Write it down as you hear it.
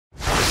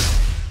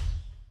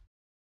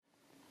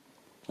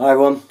Hi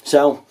everyone,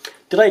 so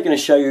today I'm going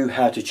to show you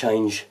how to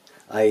change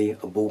a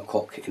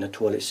Ballcock in a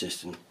toilet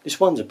cistern. This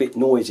one's a bit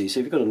noisy, so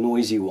if you've got a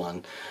noisy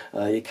one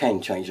you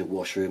can change the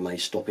washer, it may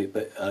stop it,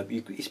 but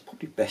it's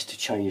probably best to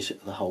change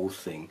the whole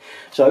thing.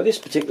 So this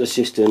particular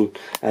cistern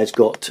has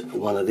got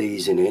one of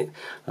these in it,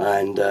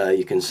 and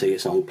you can see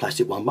it's an old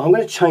plastic one, but I'm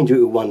going to change it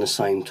with one the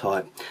same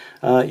type.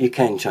 You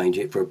can change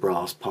it for a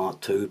brass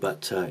part too,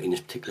 but in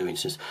this particular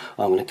instance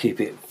I'm going to keep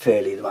it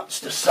fairly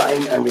much the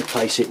same and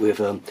replace it with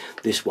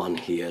this one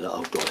here that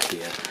I've got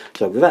here.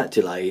 So without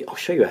delay I'll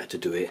show you how to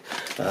do it,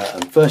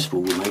 and first of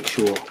all we'll make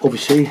sure,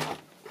 obviously,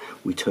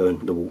 we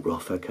turn the water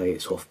off. Okay,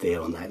 it's off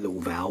there on that little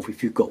valve.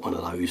 If you've got one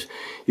of those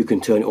you can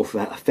turn it off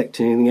without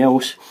affecting anything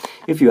else.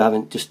 If you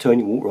haven't, just turn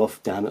your water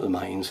off down at the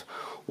mains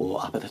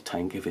or up at the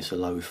tank if it's a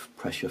low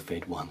pressure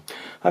fed one.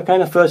 Okay,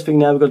 the first thing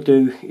now we've got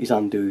to do is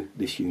undo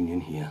this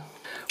union here.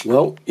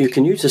 Well, you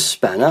can use a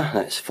spanner,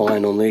 that's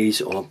fine on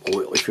these, or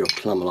if you're a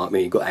plumber like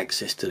me, you've got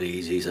access to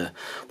these.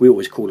 We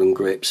always call them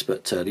grips,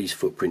 but these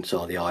footprints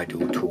are the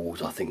ideal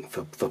tools, I think,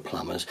 for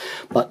plumbers.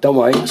 But don't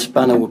worry, a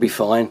spanner will be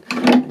fine.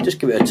 Just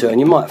give it a turn.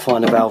 You might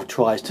find the valve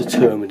tries to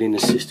turn within the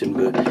system,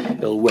 but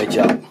it'll wedge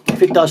up.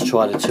 If it does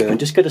try to turn,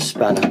 just get a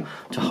spanner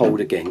to hold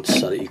against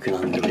so that you can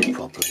undo it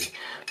properly,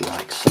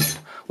 like so.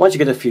 Once you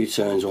get a few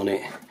turns on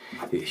it,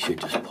 it should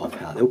just pop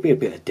out. There'll be a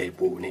bit of dead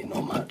wall in it,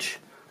 not much.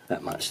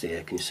 That much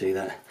there, can you see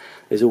that?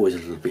 There's always a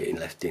little bit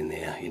left in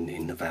there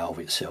in the valve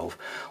itself.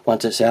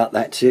 Once it's out,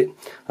 that's it.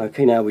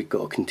 Okay, now we've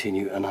got to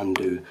continue and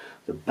undo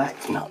the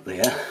back nut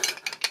there.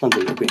 One's a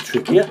little bit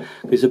trickier,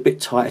 it's a bit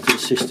tighter to the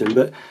system,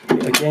 but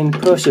again,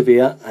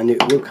 persevere and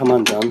it will come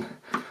undone.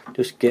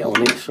 Just get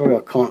on it. Sorry I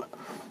can't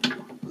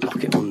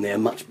lock it on there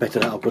much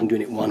better. I've been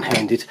doing it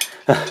one-handed.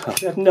 I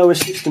have no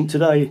assistant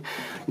today,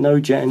 no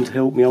Jan to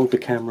help me hold the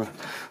camera.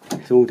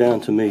 It's all down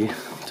to me,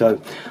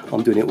 so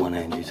I'm doing it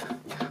one-handed.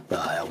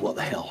 What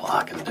the hell,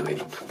 I can do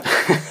it.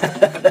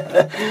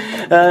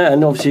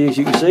 And obviously, as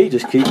you can see,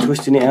 just keep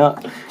twisting it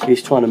out.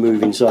 It's trying to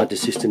move inside the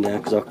system now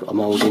because I'm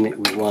holding it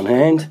with one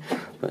hand,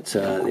 but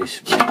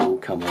this will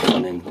come off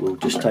and then we'll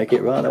just take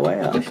it right away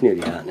out. It's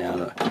nearly out now,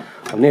 look.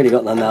 I've nearly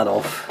got the nut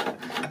off.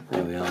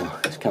 There we are,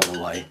 it's come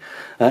away.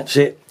 That's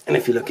it, and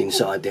if you look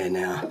inside there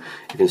now,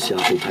 you can see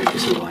I can take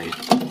this away.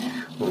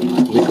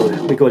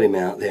 We got him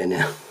out there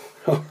now.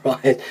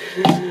 Alright,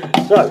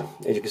 so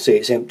as you can see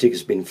it's empty,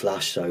 it's been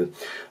flushed, so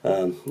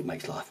it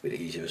makes life a bit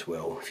easier as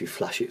well if you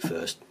flush it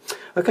first.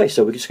 Okay,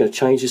 so we're just going to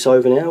change this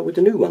over now with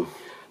the new one.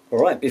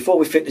 Alright, before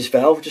we fit this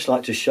valve, I'd just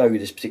like to show you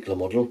this particular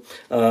model,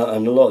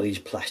 and a lot of these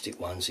plastic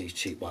ones, these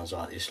cheap ones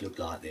like this, look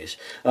like this.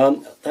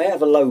 They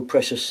have a low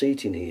pressure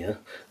seat in here,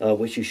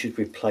 which you should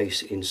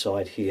replace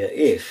inside here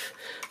if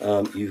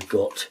you've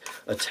got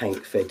a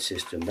tank fed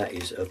system. That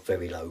is a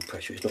very low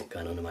pressure, it's not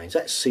going on the mains.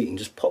 That seating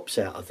just pops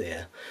out of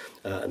there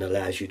and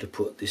allows you to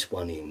put this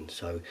one in.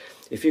 So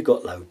if you've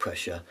got low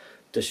pressure,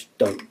 just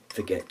don't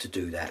forget to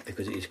do that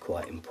because it is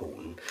quite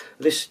important.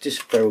 This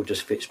barrel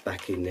just fits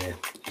back in there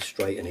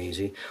straight and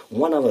easy.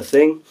 One other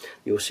thing,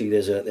 you'll see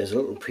there's a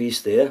little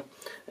piece there,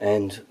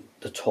 and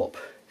the top.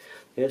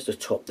 There's the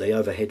top, the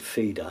overhead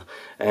feeder,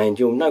 and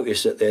you'll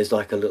notice that there's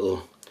like a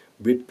little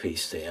rib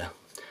piece there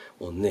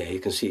on there. You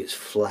can see it's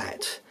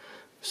flat,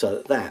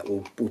 so that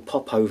will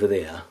pop over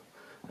there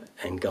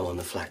and go on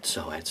the flat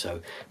side.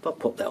 So if I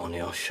pop that on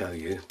there, I'll show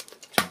you.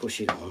 Just push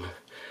it on,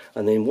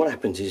 and then what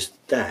happens is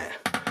that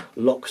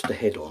locks the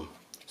head on,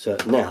 so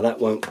now that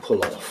won't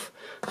pull off.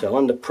 So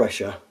under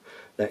pressure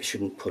that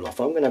shouldn't pull off.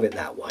 I'm going to have it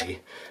that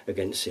way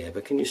against here,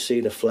 but can you see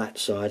the flat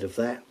side of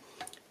that?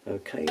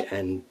 Okay,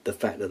 and the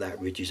fact that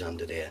that ridge is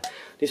under there.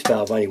 This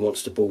valve only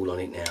wants the ball on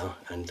it now,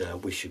 and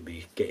we should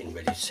be getting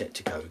ready, set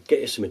to go.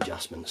 Get you some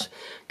adjustments,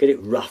 get it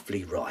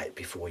roughly right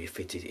before you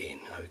fit it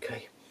in.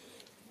 Okay,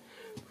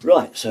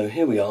 right, so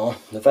here we are.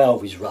 The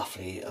valve is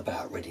roughly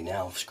about ready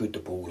now. I've screwed the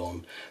ball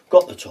on,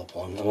 got the top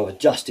on, and I've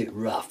adjusted it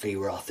roughly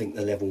where I think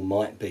the level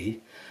might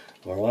be.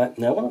 Alright,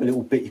 now one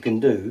little bit you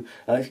can do,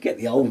 if you get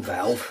the old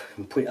valve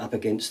and put it up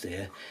against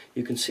there,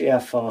 you can see how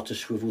far to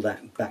swivel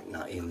that back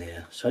nut in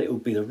there. So it will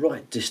be the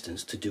right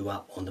distance to do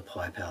up on the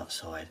pipe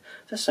outside.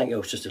 That's something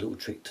else, just a little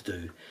trick to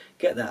do.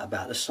 Get that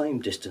about the same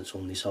distance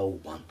on this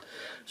old one,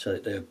 so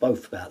that they're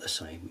both about the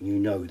same. You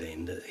know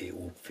then that it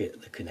will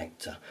fit the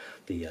connector,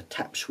 the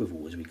tap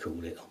swivel as we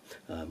call it,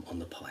 on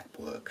the pipe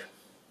work.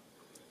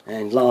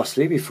 And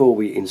lastly, before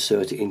we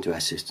insert it into our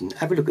system,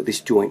 have a look at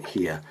this joint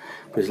here.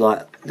 Because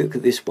look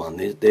at this one,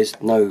 there's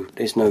no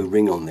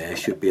ring on there. There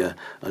should be a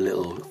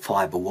little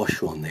fibre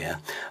washer on there.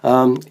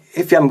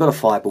 If you haven't got a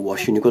fibre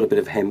washer and you've got a bit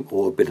of hemp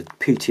or a bit of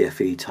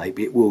PTFE tape,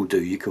 it will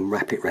do. You can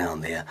wrap it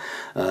round there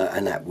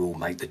and that will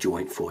make the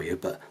joint for you.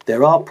 But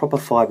there are proper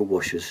fibre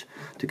washers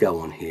to go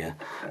on here.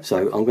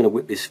 So I'm going to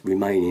whip this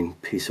remaining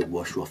piece of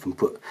washer off and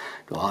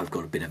I've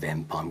got a bit of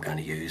hemp I'm going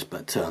to use,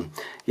 but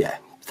yeah.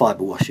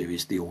 Fibre washer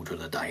is the order of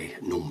the day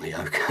normally,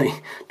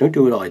 okay? Don't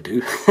do what I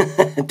do,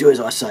 do as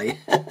I say.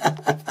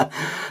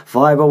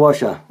 Fibre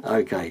washer,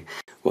 okay.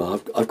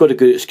 Well, I've got a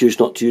good excuse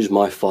not to use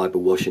my fibre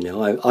washer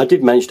now. I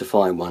did manage to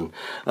find one,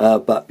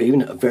 but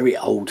even a very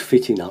old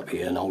fitting up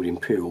here, an old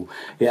Imperial,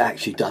 it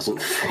actually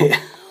doesn't fit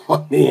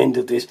on the end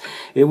of this.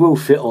 It will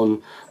fit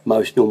on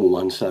most normal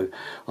ones, so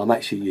I'm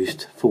actually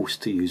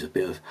forced to use a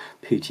bit of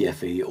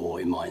PTFE,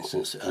 or in my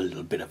instance a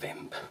little bit of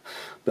EMP.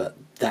 But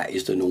that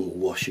is the normal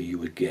washer you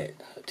would get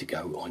to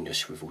go on your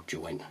swivel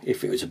joint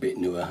if it was a bit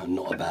newer and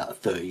not about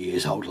 30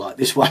 years old like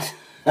this one.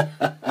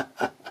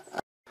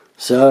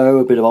 So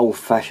a bit of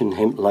old-fashioned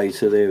hemp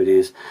later, there it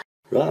is.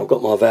 Right, I've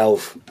got my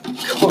valve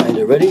kind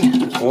of ready,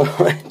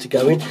 alright, to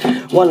go in.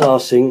 One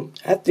last thing,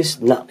 have this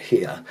nut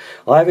here.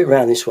 I have it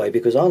round this way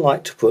because I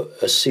like to put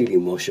a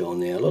sealing washer on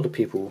there. A lot of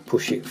people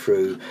push it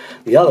through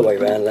the other way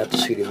around and have the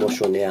sealing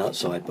washer on the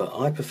outside, but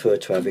I prefer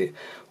to have it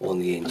on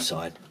the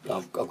inside.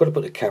 I've got to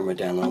put the camera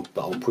down,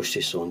 but I'll push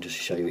this on just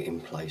to show you it in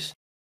place.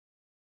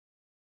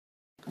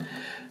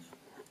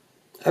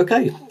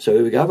 Okay, so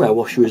here we go, our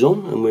washer is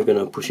on and we're going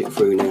to push it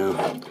through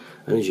now.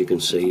 And as you can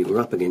see, we're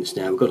up against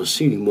now, we've got a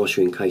sealing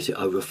washer in case it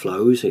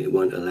overflows, it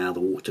won't allow the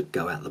water to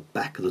go out the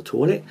back of the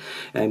toilet.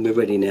 And we're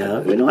ready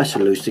now, we're nice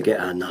and loose to get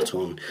our nut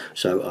on.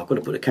 So I've got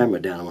to put the camera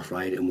down, I'm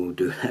afraid, and we'll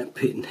do that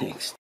bit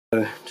next.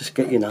 So just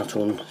get your nut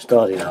on,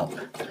 start it up,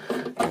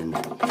 and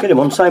get him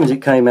on, same as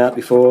it came out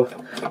before,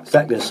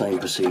 exactly the same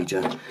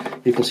procedure.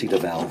 You can see the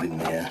valve in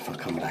there, if I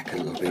come back a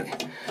little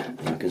bit,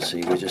 you can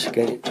see we just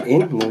get it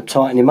in, and we'll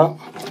tighten him up,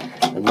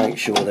 and make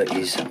sure that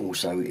he's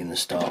also in the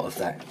start of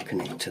that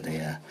connector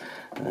there.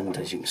 And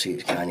as you can see,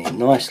 it's going in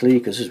nicely,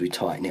 because as we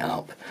tighten it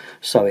up,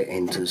 so it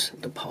enters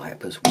the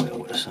pipe as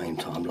well at the same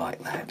time,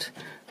 like that.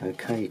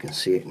 Okay, you can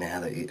see it now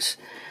that it's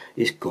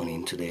gone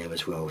into there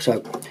as well.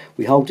 So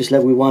we hold this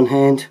level with one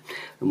hand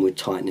and we'll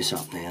tighten this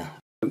up now.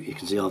 You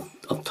can see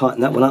I've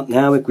tightened that one up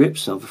now with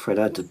grips. I'm afraid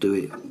I had to do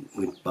it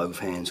with both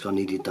hands because I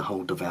needed to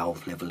hold the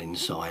valve level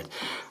inside.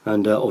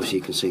 And obviously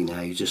you can see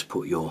now, you just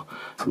put your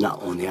nut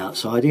on the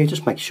outside here,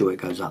 just make sure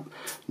it goes up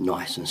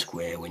nice and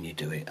square when you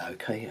do it,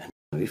 okay?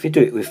 And if you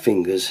do it with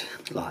fingers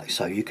like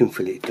so, you can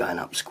feel it going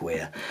up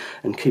square,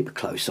 and keep a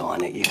close eye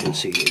on it. You can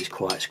see that it's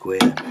quite square,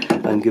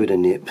 and give it a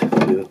nip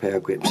with a pair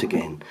of grips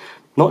again.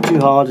 Not too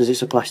hard as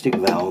it's a plastic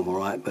valve,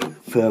 alright, but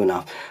firm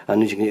enough.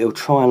 And as you can, it'll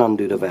try and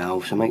undo the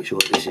valve, so make sure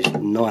that this is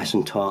nice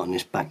and tight on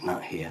this back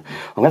nut here.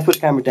 I'm going to put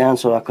the camera down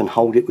so I can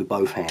hold it with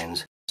both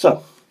hands.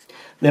 So,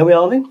 there we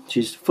are then.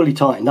 She's fully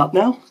tightened up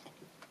now.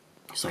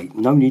 So,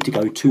 no need to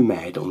go too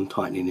mad on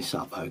tightening this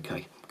up, okay.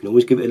 You can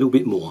always give it a little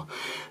bit more.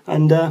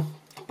 And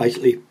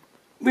basically,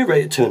 we're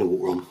ready to turn the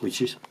water on,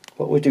 which is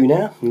what we'll do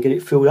now and get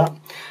it filled up.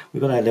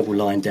 We've got our level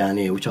line down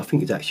here, which I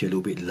think is actually a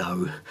little bit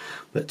low,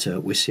 but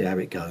we'll see how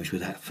it goes with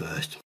that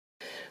first.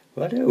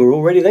 Right, we're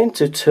all ready then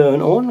to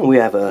turn on. We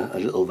have a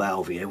little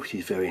valve here, which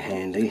is very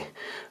handy.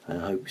 I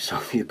hope some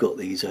of you got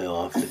these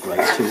after the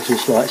great tilt and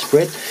slight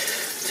spread.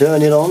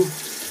 Turn it on,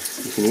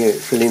 you can hear it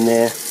filling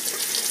there,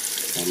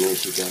 and there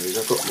she goes.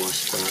 I've got my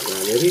spout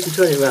around here. You can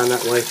turn it around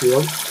that way if you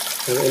want,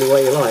 turn it any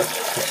way you like.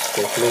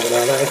 Just remember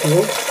like that if you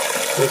want.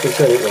 You can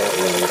turn it right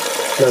around,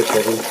 no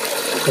problem.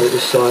 Turn it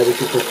this side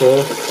if you prefer,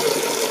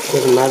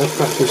 doesn't matter,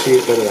 perhaps you'll see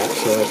it better that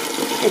side.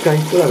 Okay,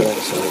 we'll have it that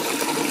side.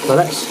 So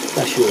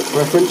that's your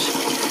preference.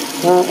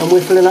 And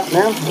we're filling up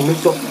now, and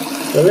we've got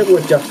the level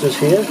adjusters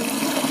here.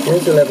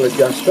 Here's the level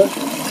adjuster,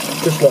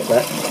 just like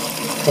that,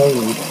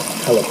 cone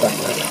colour back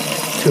that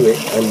to it,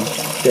 and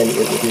then it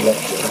will be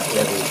locked at that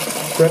level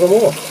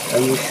forevermore.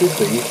 And we should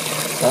be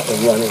up and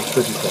running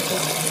pretty proper.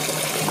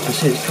 You can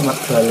see it's come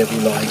up to our level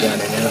line down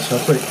there now, so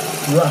I've got it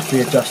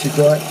roughly adjusted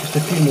right, just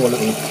a few more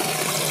little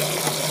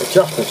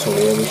adjustments on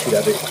here, and we should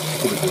have it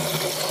pretty good.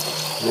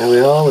 There we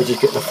are, we're just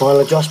getting the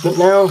final adjustment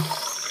now.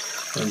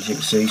 As you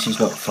can see, she's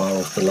not far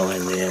off the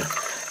line there.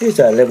 Here's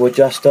our level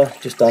adjuster,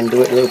 just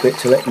undo it a little bit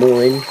to let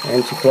more in,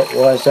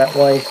 anti-clockwise that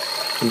way,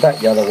 and back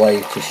the other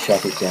way to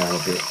shut it down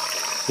a bit.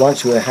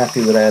 Once we're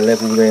happy with our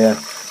level there,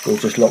 we'll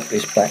just lock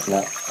this back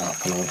nut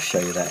up, and I'll show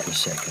you that in a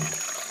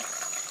second.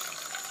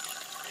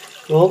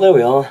 Well, there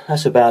we are,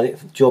 that's about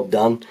it, job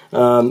done.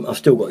 I've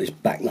still got this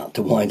back nut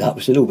to wind up.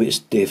 It's a little bit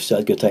stiff, so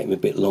it's going to take me a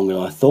bit longer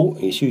than I thought.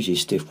 It's usually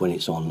stiff when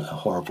it's on a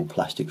horrible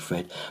plastic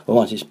thread, but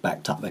once it's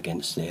backed up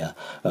against there,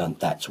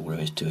 that's all there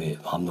is to it.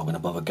 I'm not going to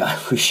bother going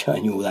through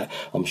showing you all that.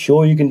 I'm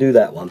sure you can do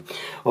that one.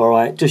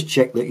 Alright, just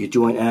check that your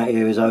joint out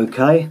here is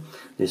okay.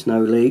 There's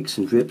no leaks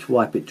and drips,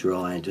 wipe it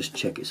dry and just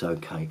check it's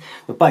okay.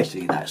 But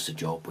basically that's the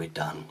job, we're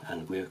done,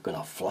 and we're going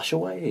to flush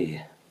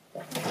away.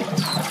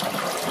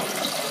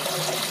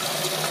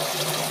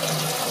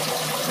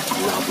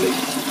 Lovely.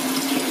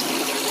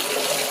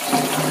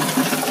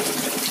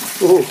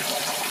 Oh,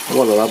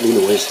 what a lovely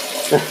noise.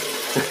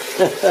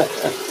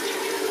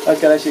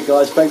 Okay, that's it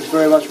guys. Thanks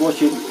very much for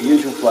watching.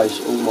 Usual place,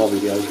 all my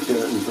videos,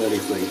 dirt and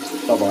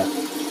 33. Bye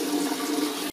bye.